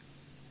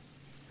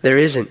 there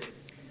isn't.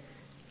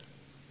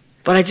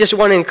 But I just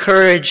want to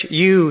encourage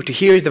you to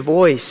hear the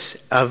voice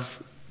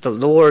of the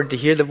Lord, to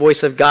hear the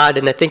voice of God.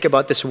 And I think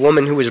about this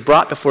woman who was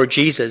brought before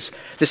Jesus,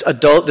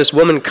 this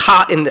woman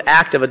caught in the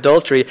act of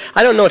adultery.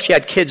 I don't know if she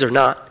had kids or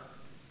not.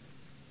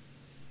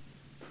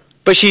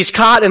 But she's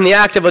caught in the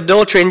act of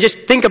adultery, and just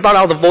think about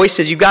all the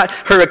voices. You've got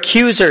her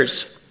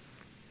accusers.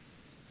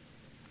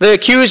 The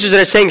accusers that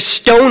are saying,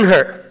 stone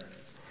her.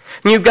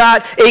 And you've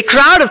got a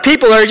crowd of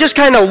people that are just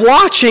kind of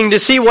watching to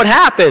see what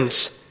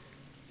happens.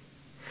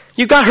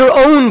 You've got her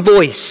own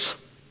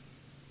voice.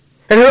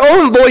 And her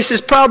own voice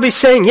is probably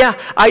saying, yeah,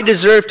 I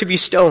deserve to be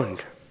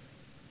stoned.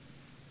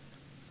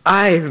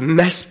 I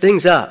messed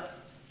things up.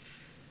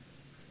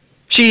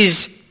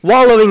 She's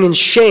wallowing in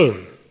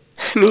shame.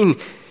 I mean,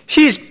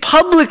 she's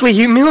publicly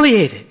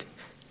humiliated.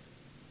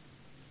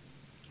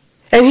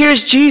 And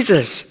here's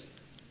Jesus.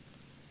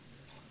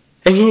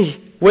 And he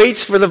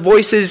waits for the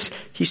voices.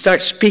 He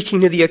starts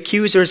speaking to the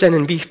accusers,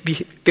 and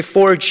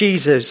before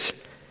Jesus,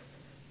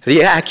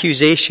 the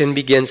accusation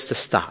begins to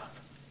stop.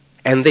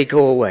 And they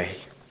go away.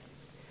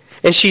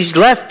 And she's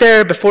left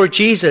there before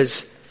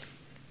Jesus.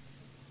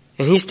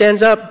 And he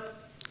stands up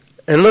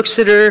and looks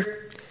at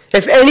her.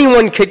 If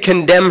anyone could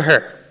condemn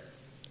her,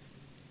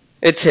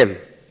 it's him.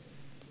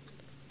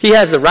 He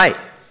has the right.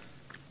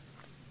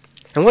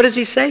 And what does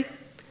he say?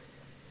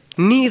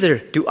 Neither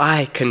do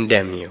I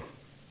condemn you.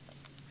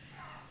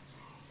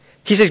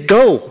 He says,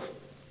 go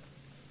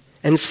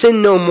and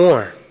sin no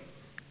more.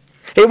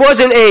 It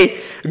wasn't a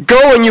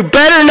go and you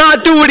better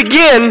not do it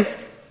again.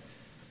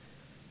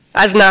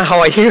 That's not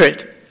how I hear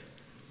it.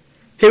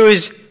 It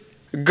was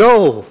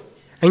go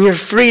and you're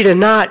free to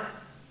not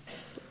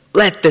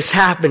let this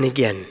happen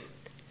again.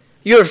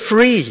 You're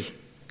free.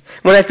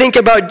 When I think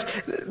about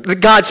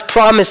God's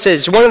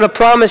promises, one of the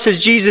promises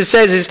Jesus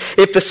says is,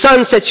 if the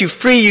Son sets you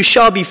free, you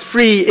shall be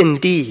free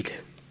indeed.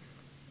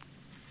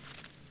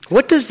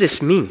 What does this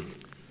mean?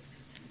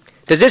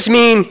 Does this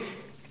mean,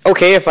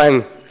 okay, if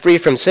I'm free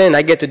from sin,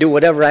 I get to do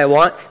whatever I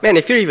want? Man,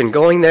 if you're even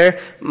going there,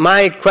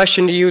 my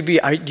question to you would be,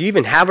 do you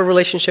even have a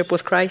relationship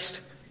with Christ?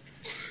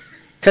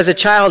 Because a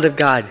child of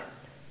God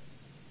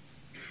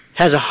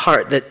has a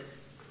heart that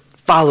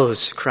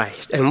follows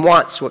Christ and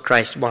wants what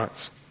Christ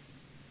wants.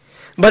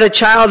 But a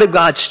child of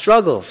God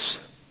struggles.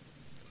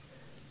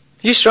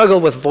 You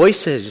struggle with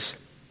voices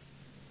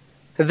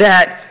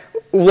that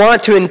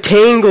want to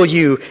entangle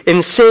you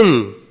in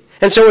sin.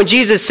 And so when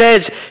Jesus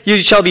says, you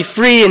shall be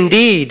free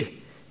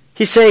indeed,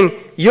 he's saying,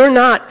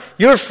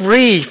 you're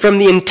free from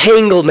the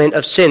entanglement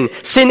of sin.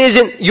 Sin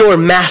isn't your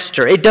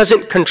master. It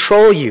doesn't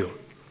control you.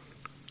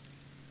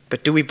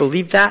 But do we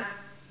believe that?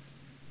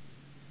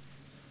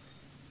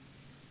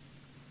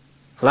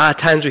 A lot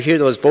of times we hear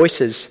those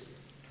voices,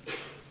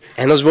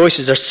 and those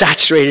voices are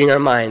saturating our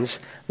minds.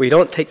 We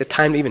don't take the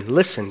time to even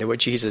listen to what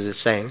Jesus is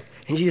saying.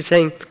 And Jesus is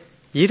saying,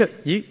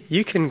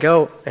 you can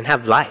go and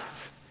have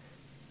life.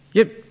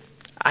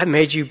 I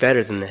made you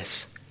better than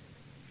this.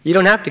 You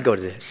don't have to go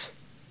to this.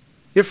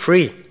 You're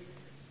free.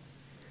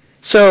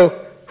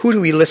 So, who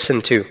do we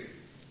listen to?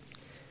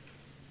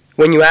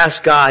 When you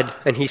ask God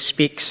and he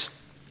speaks,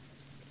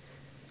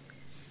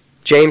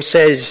 James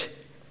says,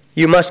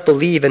 you must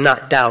believe and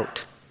not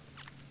doubt.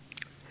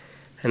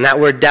 And that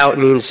word doubt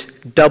means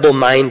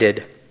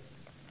double-minded.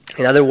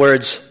 In other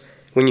words,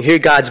 when you hear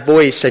God's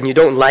voice and you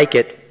don't like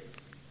it,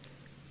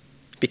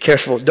 be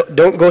careful.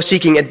 Don't go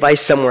seeking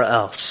advice somewhere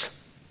else.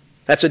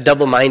 That's what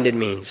double-minded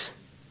means.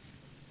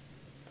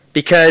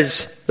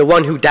 Because the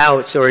one who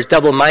doubts or is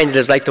double-minded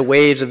is like the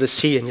waves of the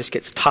sea and just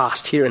gets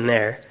tossed here and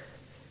there.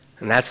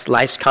 And that's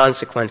life's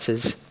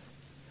consequences.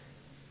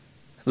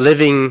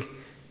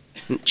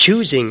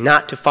 Choosing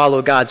not to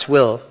follow God's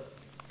will.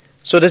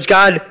 So does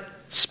God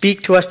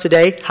speak to us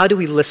today? How do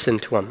we listen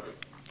to him?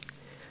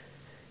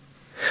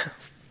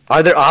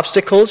 Are there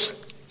obstacles?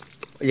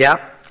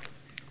 Yeah.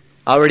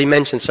 I already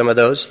mentioned some of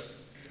those.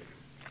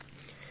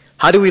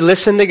 How do we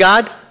listen to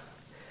God?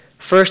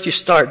 First, you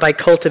start by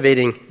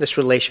cultivating this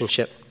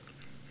relationship.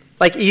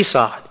 Like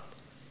Esau.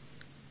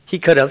 He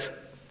could have.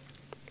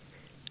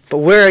 But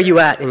where are you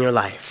at in your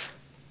life?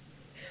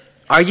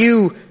 Are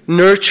you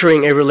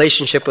nurturing a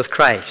relationship with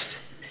Christ?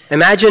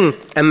 Imagine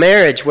a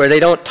marriage where they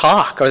don't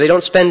talk or they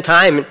don't spend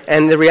time.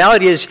 And the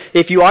reality is,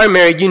 if you are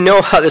married, you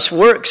know how this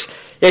works.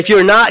 If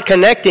you're not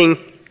connecting,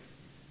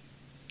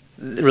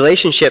 the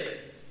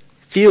relationship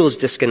feels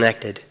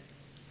disconnected.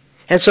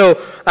 And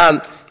so,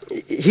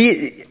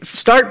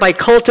 start by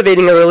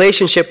cultivating a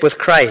relationship with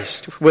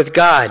Christ, with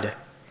God.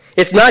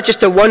 It's not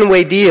just a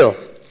one-way deal.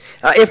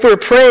 If you're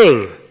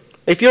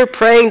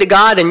praying to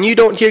God and you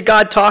don't hear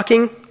God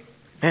talking,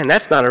 man,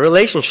 that's not a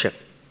relationship.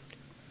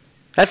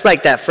 That's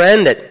like that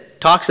friend that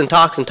talks and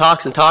talks and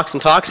talks and talks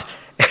and talks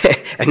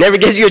and never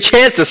gives you a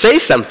chance to say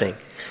something.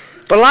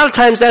 But a lot of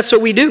times that's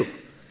what we do.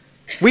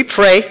 We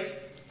pray,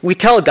 we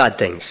tell God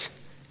things.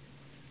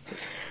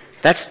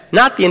 That's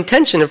not the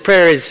intention of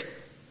prayer, is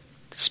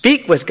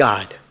speak with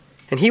God.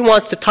 And he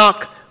wants to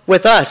talk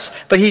with us.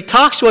 But he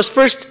talks to us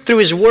first through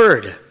his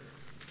word.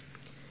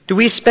 Do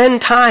we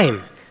spend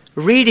time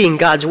reading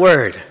God's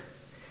word?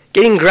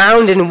 Getting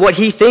grounded in what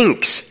he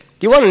thinks?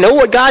 Do you want to know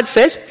what God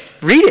says?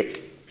 Read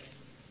it.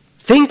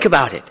 Think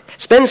about it.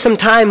 Spend some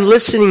time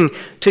listening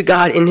to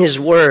God in his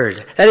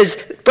word. That is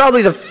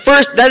probably the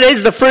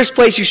first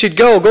place you should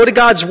go. Go to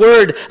God's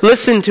word.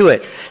 Listen to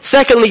it.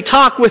 Secondly,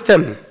 talk with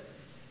him.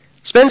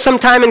 Spend some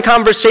time in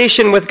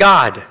conversation with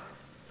God.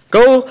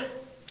 Go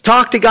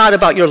talk to God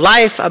about your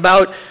life,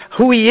 about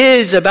who he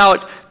is,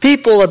 about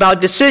people, about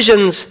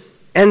decisions,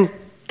 and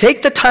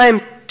take the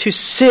time to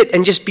sit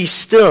and just be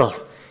still.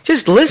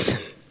 Just listen.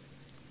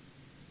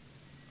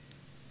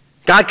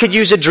 God could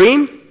use a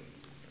dream.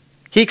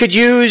 He could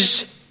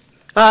use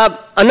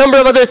a number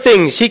of other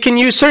things. He can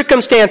use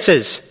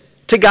circumstances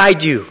to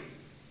guide you.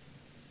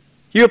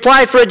 You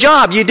applied for a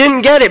job. You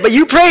didn't get it, but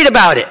you prayed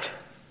about it.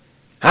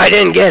 I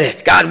didn't get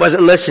it. God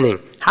wasn't listening.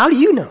 How do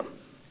you know?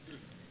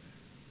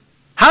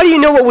 How do you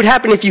know what would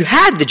happen if you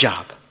had the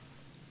job?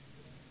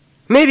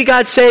 Maybe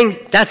God's saying,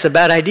 that's a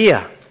bad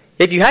idea.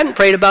 If you hadn't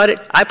prayed about it,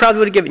 I probably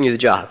would have given you the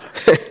job.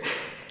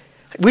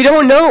 We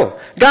don't know.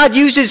 God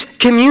uses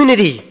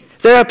community.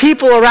 There are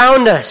people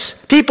around us,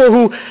 people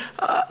who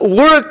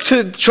work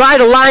to try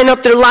to line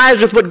up their lives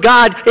with what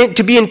God,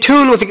 to be in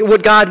tune with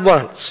what God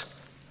wants.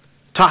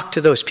 Talk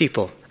to those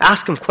people.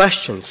 Ask them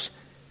questions.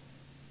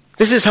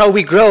 This is how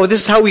we grow.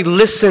 This is how we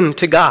listen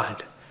to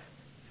God.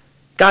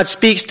 God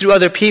speaks through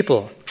other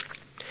people.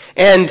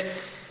 And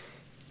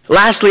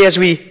lastly, as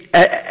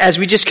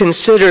we just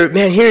consider,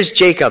 man, here's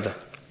Jacob.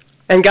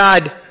 And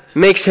God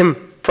makes him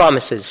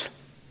promises.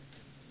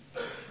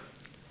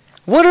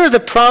 What are the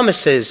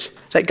promises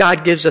that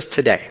God gives us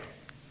today?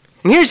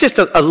 And here's just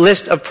a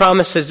list of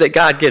promises that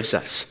God gives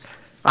us.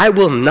 I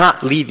will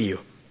not leave you.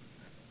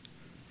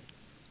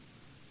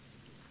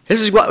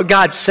 This is what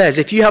God says.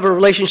 If you have a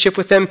relationship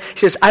with him, he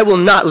says, I will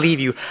not leave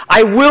you.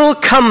 I will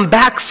come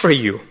back for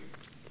you.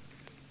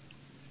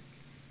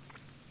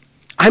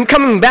 I'm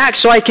coming back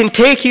so I can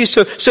take you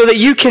so that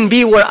you can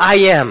be where I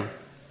am.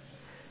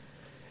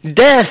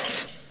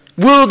 Death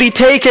will be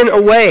taken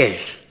away.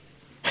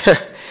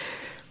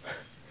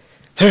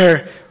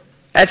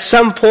 At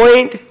some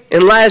point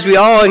in lives we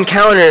all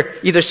encounter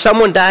either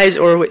someone dies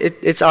or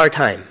it's our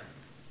time.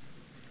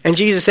 And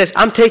Jesus says,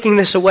 I'm taking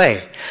this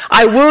away.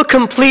 I will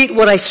complete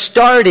what I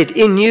started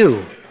in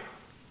you.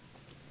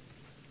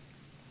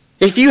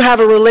 If you have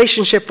a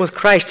relationship with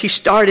Christ, he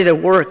started a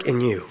work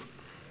in you.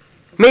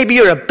 Maybe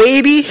you're a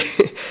baby,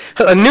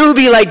 a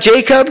newbie like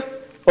Jacob,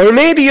 or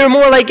maybe you're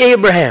more like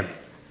Abraham.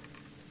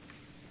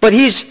 But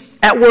he's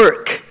at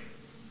work,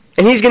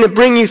 and he's going to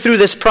bring you through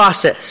this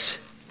process.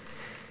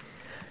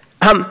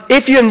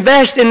 If you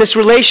invest in this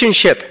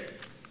relationship,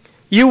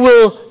 you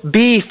will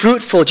be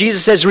fruitful.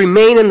 Jesus says,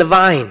 remain in the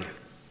vine.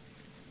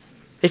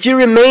 If you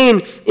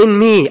remain in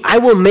me, I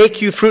will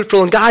make you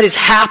fruitful. And God is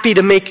happy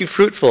to make you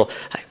fruitful.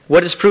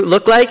 What does fruit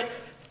look like?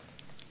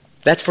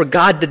 That's for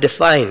God to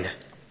define,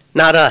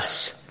 not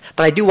us.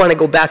 But I do want to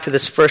go back to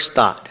this first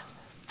thought.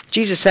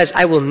 Jesus says,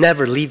 I will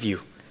never leave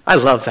you. I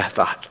love that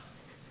thought.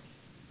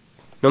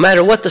 No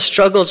matter what the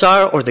struggles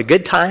are or the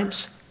good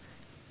times,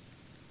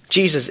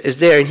 Jesus is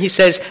there, and he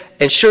says,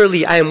 and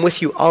surely I am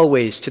with you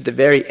always to the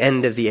very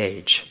end of the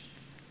age.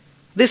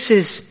 This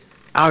is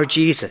our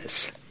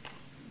Jesus.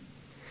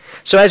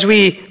 So as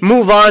we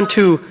move on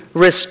to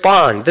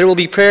respond, there will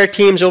be prayer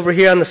teams over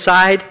here on the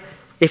side.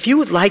 If you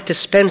would like to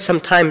spend some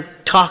time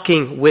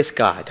talking with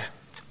God,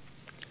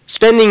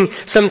 spending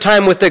some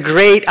time with the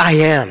great I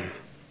am,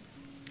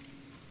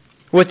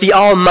 with the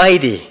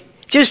Almighty,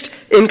 just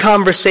in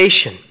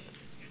conversation,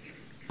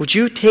 would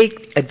you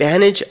take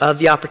advantage of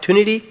the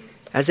opportunity?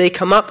 As they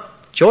come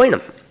up, join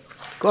them.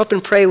 Go up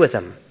and pray with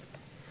them.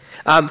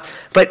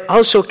 But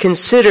also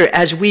consider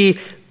as we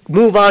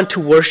move on to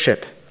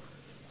worship,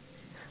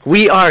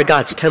 we are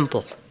God's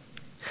temple.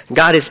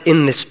 God is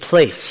in this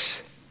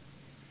place.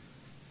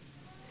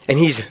 And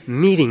he's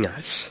meeting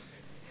us.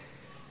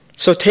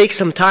 So take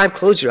some time,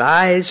 close your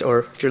eyes,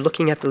 or if you're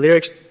looking at the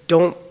lyrics,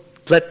 don't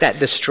let that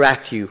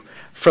distract you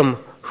from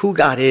who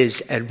God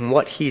is and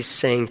what he's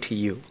saying to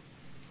you.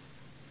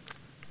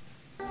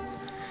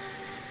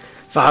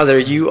 Father,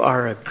 you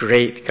are a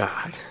great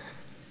God.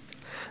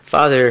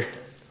 Father,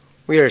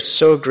 we are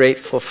so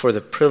grateful for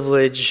the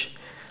privilege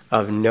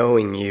of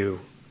knowing you,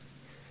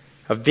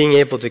 of being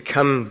able to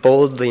come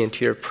boldly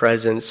into your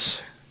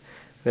presence.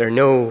 There are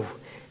no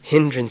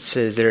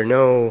hindrances. You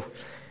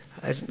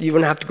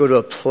don't have to go to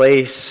a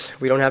place.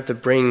 We don't have to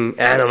bring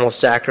animal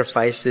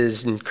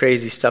sacrifices and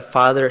crazy stuff.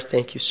 Father,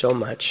 thank you so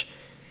much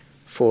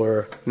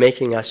for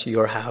making us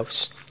your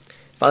house.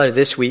 Father,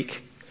 this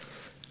week,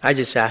 I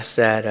just ask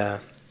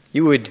that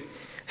you would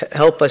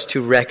help us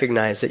to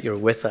recognize that you're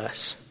with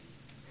us.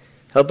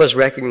 Help us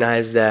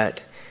recognize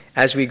that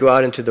as we go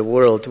out into the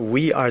world,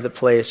 we are the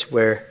place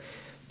where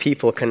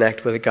people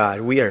connect with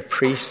God. We are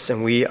priests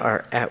and we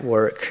are at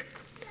work.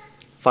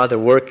 Father,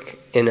 work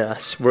in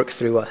us, work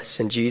through us.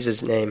 In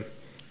Jesus' name,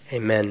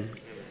 amen.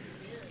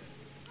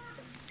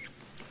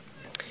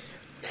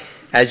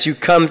 As you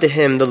come to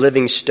him, the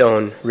living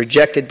stone,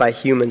 rejected by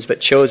humans but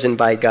chosen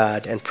by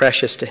God and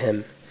precious to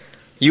him,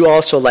 you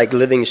also, like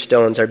living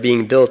stones, are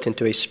being built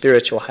into a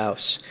spiritual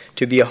house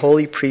to be a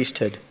holy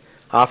priesthood,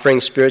 offering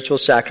spiritual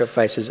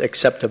sacrifices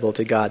acceptable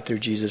to God through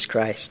Jesus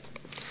Christ.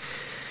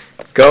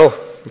 Go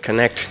and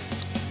connect.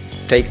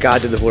 Take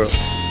God to the world.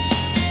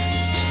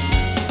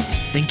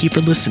 Thank you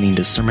for listening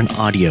to sermon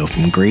audio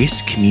from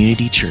Grace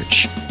Community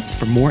Church.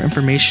 For more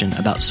information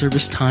about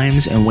service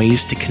times and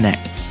ways to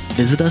connect,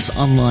 visit us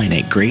online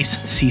at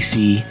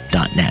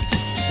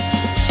gracecc.net.